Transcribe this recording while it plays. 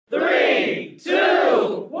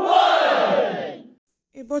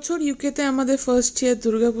এবছর ইউকেতে আমাদের ফার্স্ট ইয়ার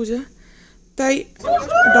দুর্গাপূজা, তাই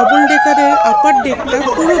ডবল ডেকারের আপার ডেকটা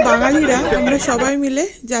পুরো বাঙালিরা আমরা সবাই মিলে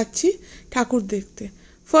যাচ্ছি ঠাকুর দেখতে।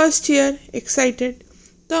 First year, excited.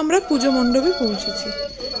 তো আমরা পুজো মণ্ডপে পৌঁছেছি।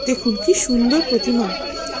 দেখুন কি সুন্দর প্রতিমা।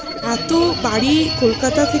 এত বাড়ি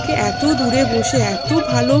কলকাতা থেকে এত দূরে বসে এত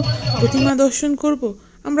ভালো প্রতিমা দর্শন করব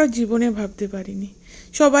আমরা জীবনে ভাবতে পারিনি।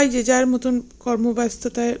 সবাই যে যার মতন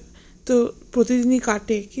কর্মব্যস্ততায় তো প্রতিদিনই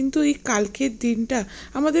কাটে, কিন্তু এই কালকের দিনটা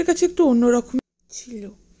আমাদের কাছে একটু অন্যরকম ছিল।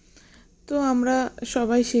 তো আমরা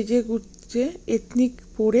সবাই সেজে গুজে এথনিক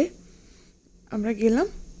পরে আমরা গেলাম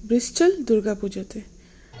ব্রিস্টল দুর্গাপুজোতে।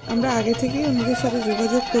 আমরা আগে থেকেই ওনাদের সাথে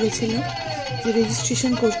যোগাযোগ করেছিলাম যে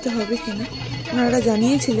রেজিস্ট্রেশন করতে হবে কিনা। ওনারা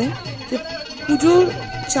জানিয়েছিলেন যে পুজোর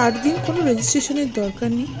 4 দিন কোনো রেজিস্ট্রেশনের দরকার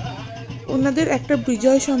নেই, ওনাদের একটা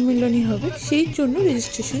বিজয় সম্মিলনী হবে, সেই জন্য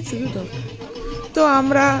রেজিস্ট্রেশন শুধু দরকার। তো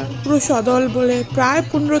আমরা পুরো সদল বলে প্রায়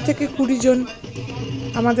 15 থেকে 20 জন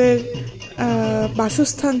আমাদের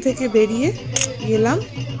বাসস্থান থেকে বেরিয়ে গেলাম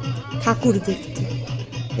ঠাকুর দেখতে।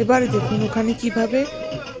 এবারে দেখুন ওখানে কিভাবে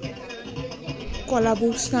কলাবউ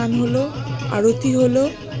স্নান হলো, আরতি হলো,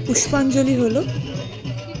 পুষ্পাঞ্জলি হলো,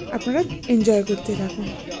 আপনারা এনজয় করতে থাকুন।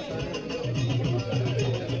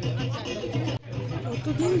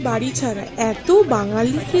 কতদিন বাড়ি ছাড়া এত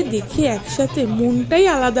বাঙালিকে দেখে একসাথে মনটাই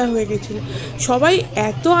আলাদা হয়ে গেছিল। সবাই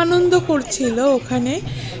এত আনন্দ করছিল ওখানে,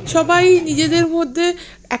 সবাই নিজেদের মধ্যে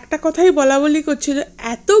একটা কথাই বলা বলি করছিল,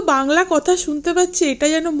 এত বাংলা কথা শুনতে পাচ্ছি, এটা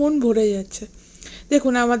যেন মন ভরে যাচ্ছে।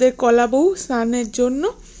 দেখুন আমাদের কলাবউ স্নানের জন্য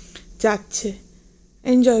যাচ্ছে,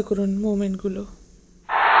 এনজয় করুন মোমেন্টগুলো।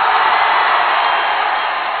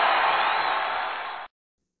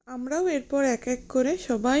 আমরাও এরপর এক এক করে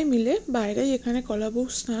সবাই মিলে বাইরে যেখানে কলাবউ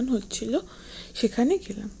স্নান হচ্ছিল সেখানে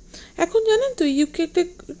গেলাম। এখন জানেন তো ইউকেতে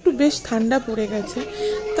একটু বেশ ঠান্ডা পড়ে গেছে,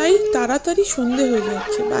 তাই তাড়াতাড়ি সন্ধে হয়ে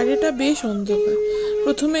যাচ্ছে, বাইরেটা বেশ অন্ধকার।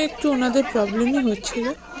 প্রথমে একটু ওনাদের প্রবলেমই হচ্ছিল,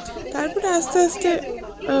 তারপরে আস্তে আস্তে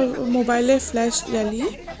মোবাইলের ফ্ল্যাশ জ্বালিয়ে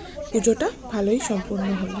পুজোটা ভালোই সম্পূর্ণ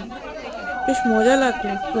হলো। বেশ মজা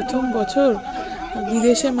লাগলো, প্রথম বছর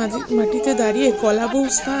বিদেশে মাটিতে দাঁড়িয়ে কলাবউ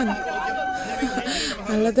স্নান,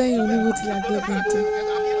 আলাদাই অনুভূতি লাগলো। কিন্তু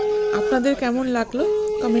আপনাদের কেমন লাগলো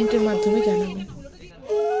কমেন্টের মাধ্যমে জানাবেন।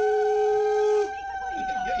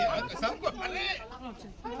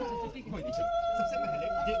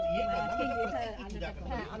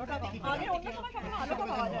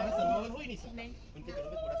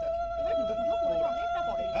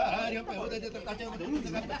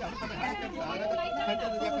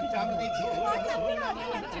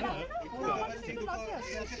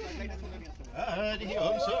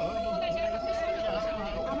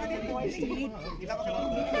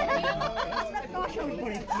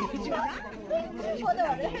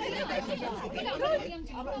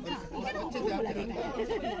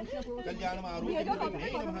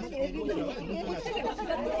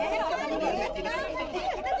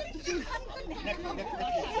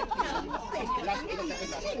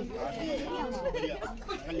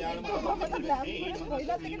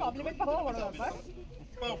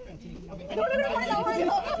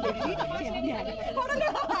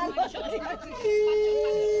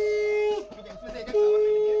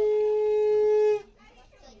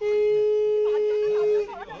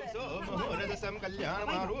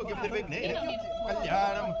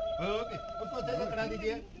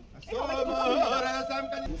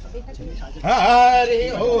 हरि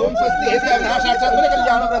ओम स्वस्ति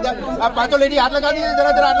कल्याण प्रजा। आप पांचों लेडी हाथ लगा दीजिए,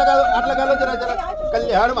 जरा जरा हाथ लगा लो जरा जरा।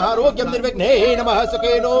 कल्याण महारोग्यम निर्विघ्ने नमः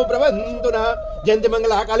सुखेनो भ्रवन्तु नः। जयंती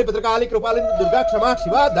मंगला काली भद्रकाली कृपालिनी दुर्गा क्षमा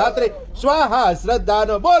शिवा धात्रे स्वाहा श्रद्धा न।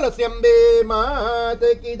 बोलो श्री अम्बे मात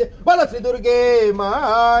की जय, बोलो श्री दुर्गे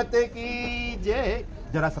मात की जय।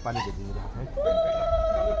 जरा सा पानी दे दीजिए।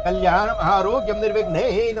 कल्याण आरोग्यम निर्विघ्ने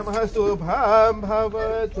नमः शुभम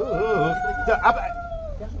भवतु। अब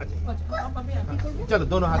चलो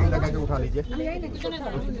दोनों हाथ लगा के उठा लीजिए।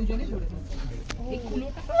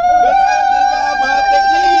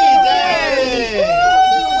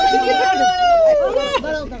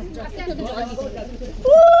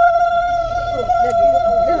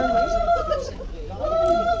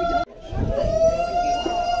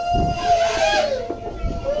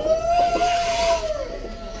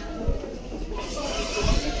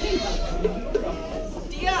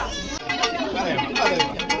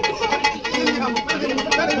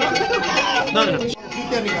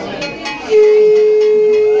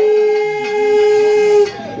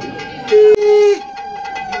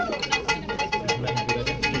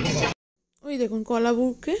 ওই দেখুন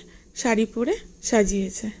কলাবউকে শাড়ি পরে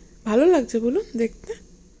সাজিয়েছে, ভালো লাগছে বলুন দেখতে।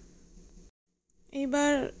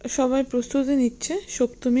 এবার সবাই প্রস্তুতি নিচ্ছে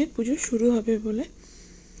সপ্তমীর পুজো শুরু হবে বলে।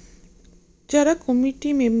 যারা কমিটি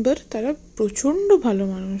মেম্বার তারা প্রচণ্ড ভালো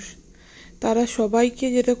মানুষ, তারা সবাইকে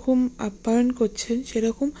যেরকম আপ্যায়ন করছেন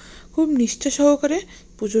সেরকম খুব নিষ্ঠা সহকারে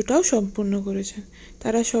পুজোটাও সম্পূর্ণ করেছেন।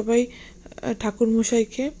 তারা সবাই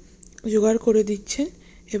ঠাকুরমশাইকে জোগাড় করে দিচ্ছেন,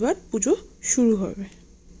 এবার পুজো শুরু হবে।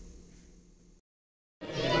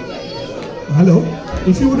 Hello,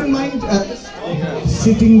 if you wouldn't mind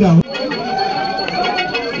sitting down.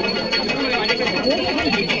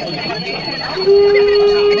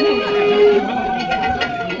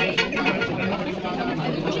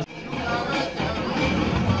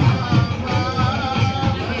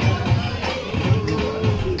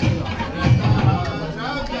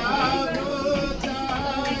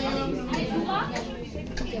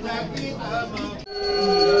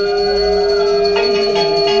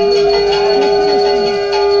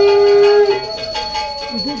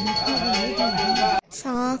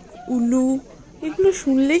 শাক উলু এগুলো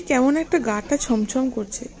শুনলেই কেমন একটা গাটা ছমছম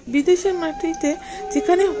করছে। বিদেশের মাটিতে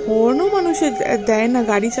যেখানে হর্নও মানুষের দেয় না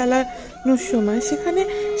গাড়ি চালানোর সময়, সেখানে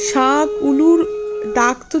শাক উলুর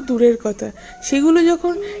ডাক তো দূরের কথা, সেগুলো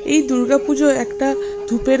যখন এই দুর্গাপুজো একটা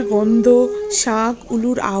ধূপের গন্ধ, শাক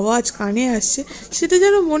উলুর আওয়াজ কানে আসছে, সেটা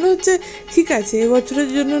যেন মনে হচ্ছে ঠিক আছে এবছরের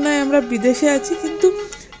জন্য নয় আমরা বিদেশে আছি, কিন্তু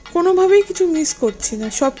কোনোভাবেই কিছু মিস করছি না,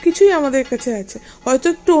 সব কিছুই আমাদের কাছে আছে, হয়তো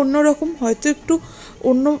একটু অন্যরকম, হয়তো একটু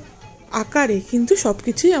অন্য আকারে, কিন্তু সব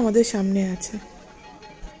কিছুই আমাদের সামনে আছে।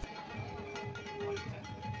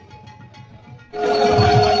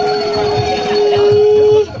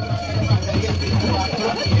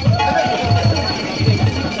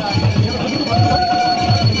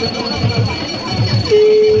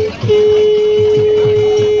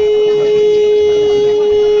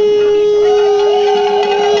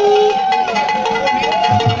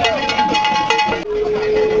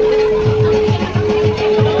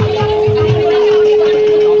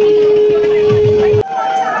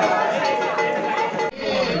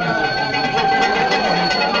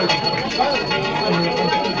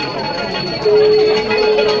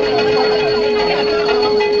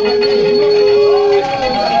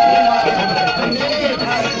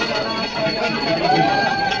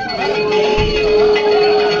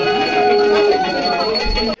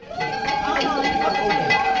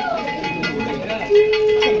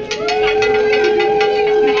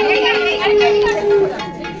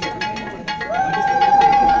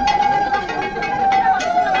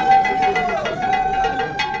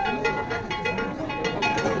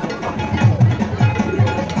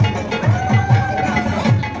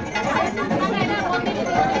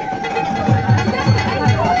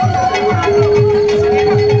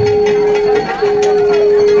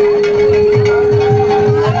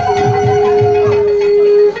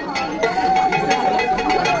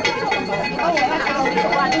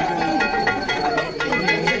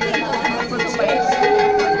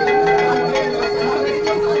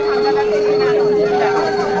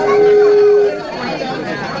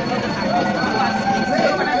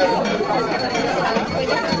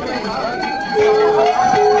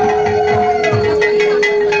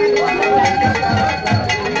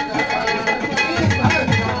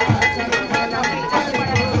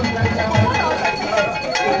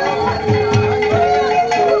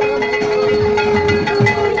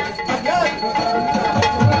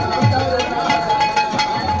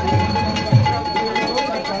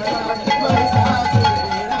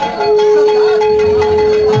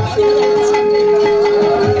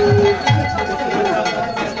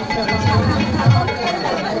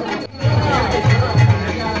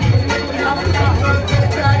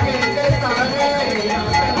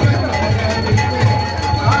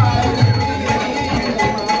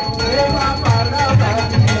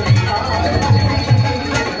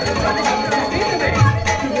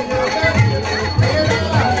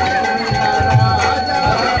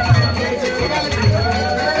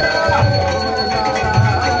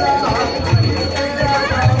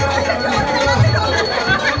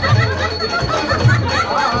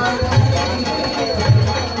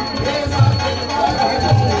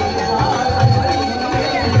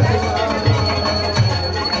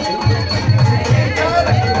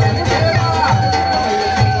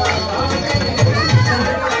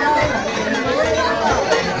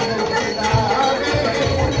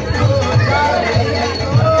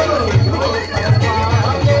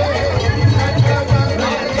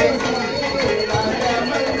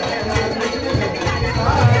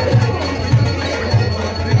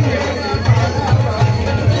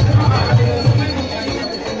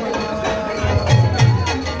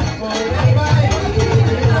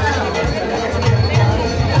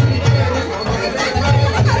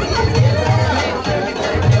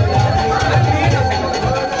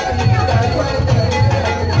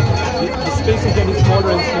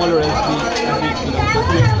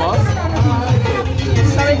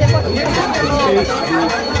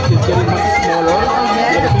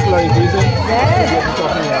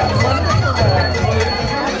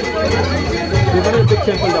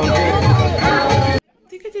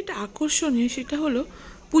 থেকে যেটা আকর্ষণীয় সেটা হলো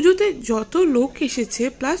পুজোতে যত লোক এসেছে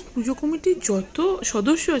প্লাস পুজো কমিটির যত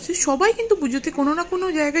সদস্য আছে সবাই কিন্তু পুজোতে কোনো না কোনো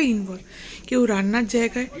জায়গায় ইনভলভ। কেউ রান্নার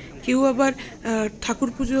জায়গায়, কেউ আবার ঠাকুর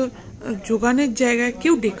পুজো যোগানের জায়গায়,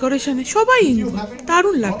 কেউ ডেকোরেশনে, সবাই ইনভলভ।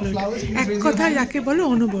 দারুণ লাগলো। এক কথায় যাকে বলে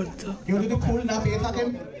অনবদ্য। কেউ যদি ফুল না পেয়ে থাকেন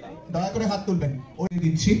দয়া করে হাত তুলবেন। ওই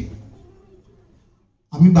দিচ্ছি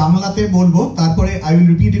আমি বাংলাতে বলবো, তারপরে I will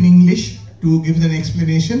repeat in English to give an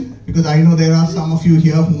explanation because I know there are some of you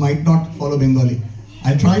here who might not follow Bengali.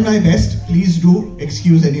 I'll try my best. Please do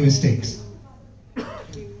excuse any mistakes.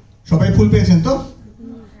 সবাই ফুল পেয়েছেন তো?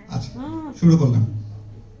 আচ্ছা শুরু করলাম।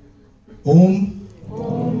 ওম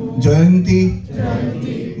জয়ন্তী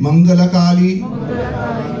মঙ্গলকালী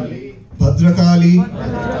ভদ্রকালী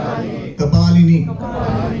কপালিনী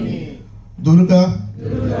দুর্গা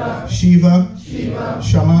শিবা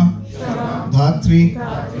क्षमा धात्री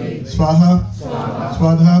स्वाहा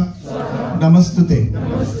स्वाधा नमस्तुते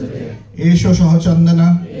एषो सहचंदना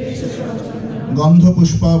गंध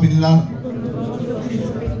पुष्प बिल्ला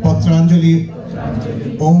पत्रांजलि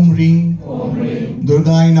ओम ह्रीं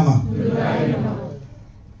दुर्गाय नमः.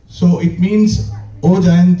 So it means O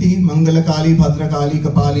Jayanti Mangalakali Bhadrakali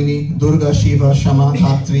Kapalini Durga Shiva Shama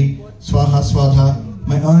Dhatri Swaha Swadha,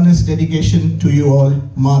 my earnest dedication to you all,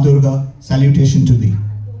 Ma Durga, salutation to thee.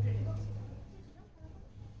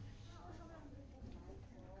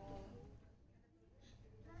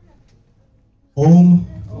 Om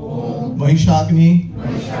Mahishagni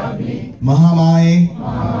Mahamaye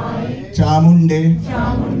Chamunde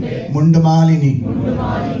Mundamalini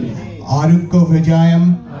Arukko Vijayam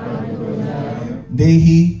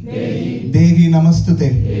Dehi Devi Namastute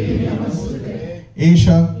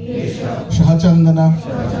Esha Shahachandana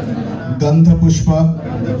Gandha Pushpa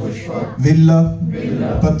Villa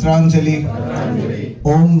Patranjali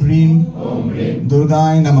Om Hreem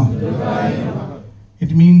Durgaay Namah.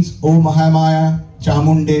 It means, O Mahamaya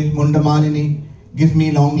Chamunde Mundamalini, give me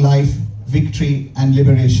long life, victory and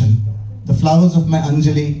liberation. The flowers of my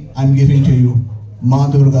Anjali I am giving to you. Ma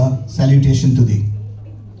Durga, salutation to thee.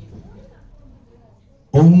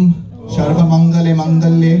 Om Sharva Mangale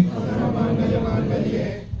Mangalye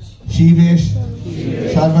Shive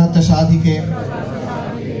Sarvata Sadhike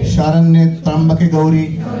Sharanye Trambake Gauri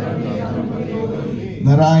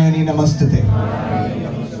Narayani Namastute.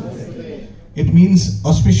 It means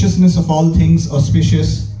auspiciousness of all things auspicious,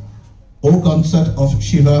 O consort of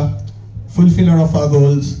Shiva, fulfiller of our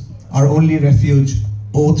goals, our only refuge,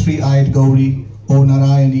 O three-eyed Gauri, O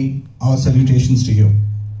Narayani, our salutations to you.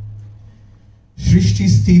 Shrishti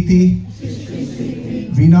Sthiti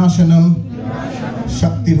Vinashanam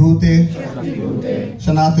Shakti Bhute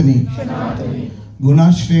Sanatani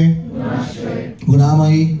Gunashre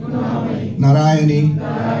Gunamayi Narayani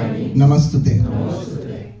Namastute.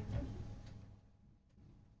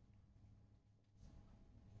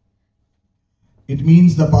 It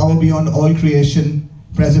means the power beyond all creation,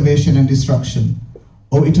 preservation and destruction.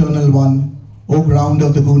 O Eternal One, O ground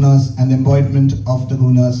of the gunas and the embodiment of the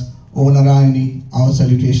gunas, O Narayani, our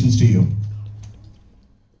salutations to you.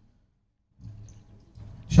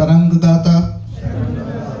 Sharangagata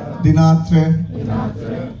Dinatre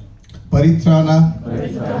Paritrana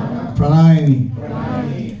Pranayani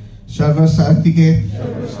Sharva Sartike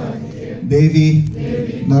Devi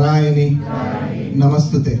Narayani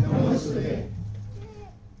Namastute.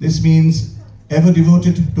 This means ever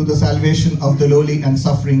devoted to the salvation of the lowly and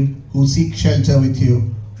suffering who seek shelter with you,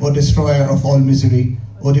 O destroyer of all misery,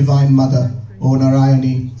 O divine mother, O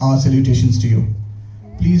Narayani, our salutations to you.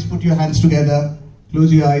 Please put your hands together,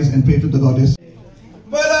 close your eyes and pray to the goddess.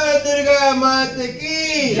 Bola Durga Mata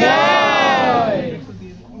ki Jai!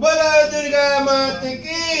 Bola Durga Mata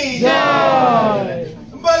ki Jai!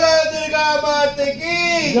 Bola Durga Mata ki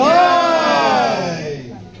Jai!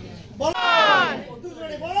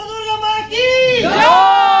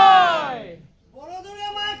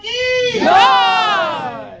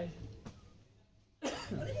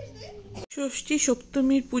 ষষ্ঠী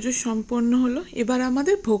সপ্তমীর পুজো সম্পন্ন হলো। এবার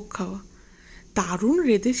আমাদের ভোগ খাওয়া। দারুণ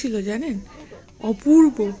রেঁধেছিল জানেন,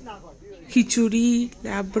 অপূর্ব। খিচুড়ি,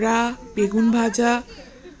 লাবড়া, বেগুন ভাজা,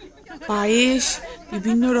 পায়েস,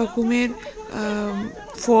 বিভিন্ন রকমের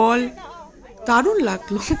ফল, দারুণ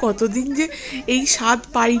লাগলো। কতদিন যে এই স্বাদ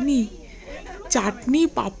পাইনি। চাটনি,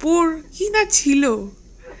 পাঁপড় কি না ছিল,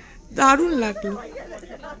 দারুণ লাগলো।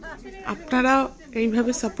 আপনারা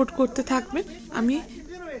এইভাবে সাপোর্ট করতে থাকবেন। আমি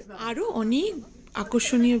আরও অনেক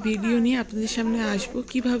আকর্ষণীয় ভিডিও নিয়ে আপনাদের সামনে আসবো,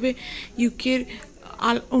 কিভাবে ইউকের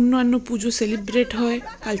অন্যান্য পুজো সেলিব্রেট হয়,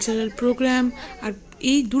 কালচারাল প্রোগ্রাম, আর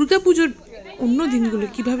এই দুর্গা পুজোর অন্য দিনগুলো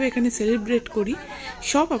কিভাবে এখানে সেলিব্রেট করি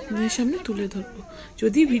সব আপনাদের সামনে তুলে ধরবো।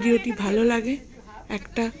 যদি ভিডিওটি ভালো লাগে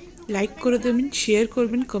একটা লাইক করে দেবেন, শেয়ার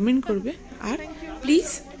করবেন, কমেন্ট করবে, আর please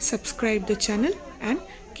subscribe the channel and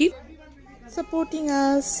keep supporting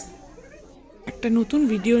আস। একটা নতুন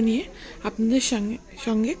ভিডিও নিয়ে আপনাদের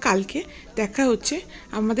সঙ্গে কালকে দেখা হচ্ছে।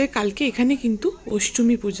 আমাদের কালকে এখানে কিন্তু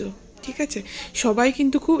অষ্টমী পুজো, ঠিক আছে? সবাই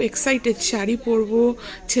কিন্তু খুব এক্সাইটেড, শাড়ি পরবো,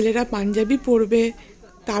 ছেলেরা পাঞ্জাবি পরবে,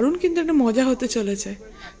 দারুণ কিন্তু একটা মজা হতে চলেছে।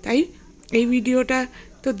 তাই এই ভিডিওটা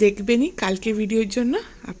তো দেখবেনই, কালকে ভিডিওর জন্য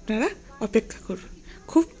আপনারা অপেক্ষা করুন।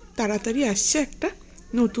 খুব তাড়াতাড়ি আসছে একটা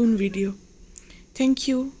নতুন ভিডিও। Thank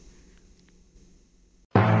you.